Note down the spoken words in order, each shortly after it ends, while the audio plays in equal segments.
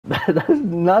That is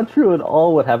not true at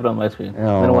all what happened on my screen.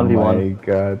 I'm in a Oh 1v1. my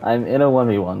god. I'm in a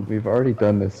 1v1. We've already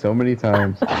done this so many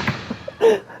times.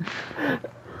 There's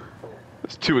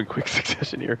two in quick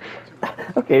succession here.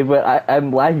 Okay, but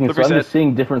I'm lagging, so I'm Reset. just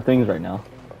seeing different things right now.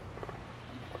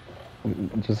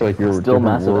 Just like your Still different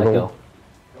massive Wordle. echo.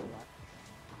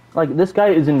 Like, this guy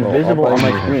is invisible I'll on my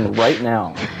buy you. screen right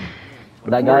now.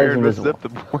 The That more guy is Aaron messes invisible.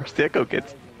 up, the worse the echo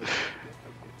gets.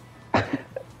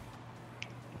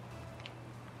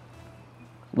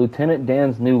 Lieutenant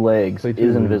Dan's new legs Play is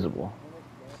two. invisible.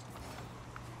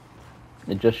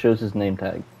 It just shows his name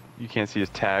tag. You can't see his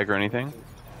tag or anything.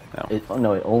 No.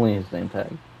 No, only his name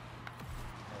tag.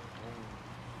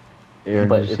 Aaron,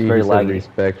 But did you it's see very he said laggy.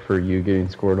 respect for you getting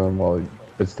scored on while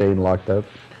but staying locked up?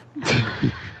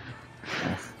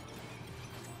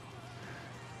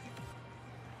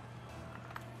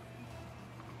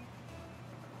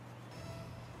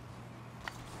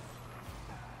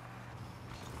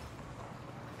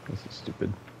 This is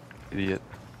stupid. Idiot.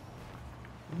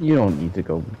 You don't need to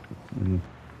go.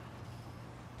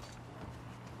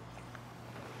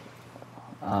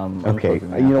 I'm Okay,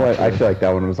 closing the you know app, what? I actually. feel like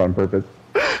that one was on purpose.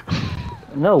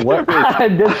 No, what?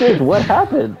 This is what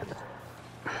happened.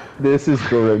 This is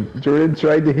Jordan. Jordan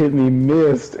tried to hit me,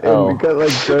 missed, and Oh. we got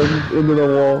like done into the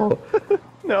wall.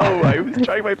 No, I was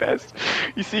trying my best.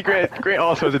 You see, Grant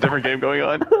also has a different game going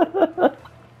on.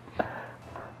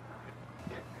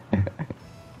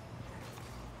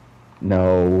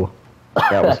 No.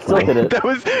 That was Still hit funny.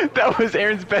 it. That was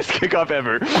Aaron's best kickoff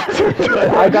ever.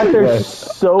 I got there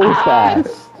Yes. so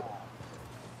fast.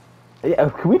 Yeah,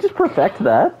 can we just perfect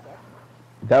that?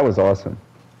 That was awesome.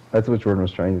 That's what Jordan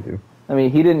was trying to do. I mean,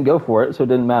 he didn't go for it, so it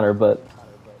didn't matter, but...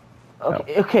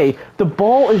 Okay, the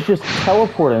ball is just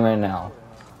teleporting right now.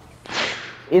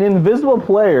 An invisible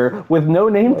player with no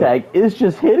name tag is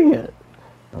just hitting it.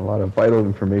 A lot of vital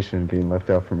information being left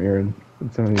out from Aaron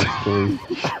in some of these stories.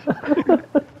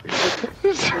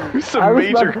 Some I was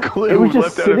major about- clue It was just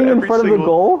left out sitting in every front of the single...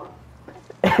 goal.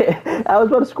 I was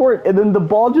about to score it, and then the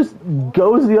ball just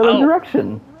goes the other Ow.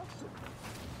 direction.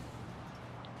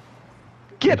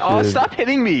 Get off! should- Stop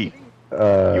hitting me!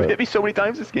 You hit me so many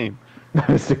times this game.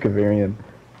 Mr. Kavarian.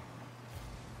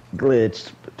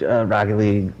 Glitch, Rocket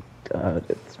League,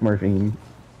 Smurfing.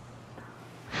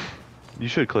 You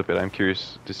should clip it. I'm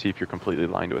curious to see if you're completely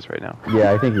lying to us right now.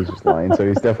 Yeah, I think he's just lying, so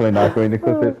he's definitely not going to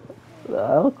clip it.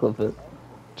 I'll clip it.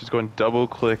 Just go and double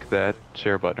click that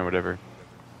share button or whatever.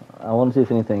 I want to see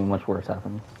if anything much worse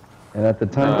happens. And at the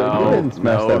time, go ahead and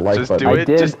smash no, that like just button. do I it.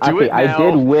 did. Just do it I now.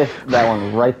 did whiff that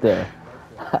one right there.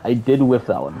 I did whiff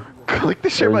that one. Click the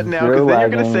share There's button now, because zero then you're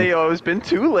gonna lagging. say, "Oh, it's been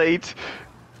too late."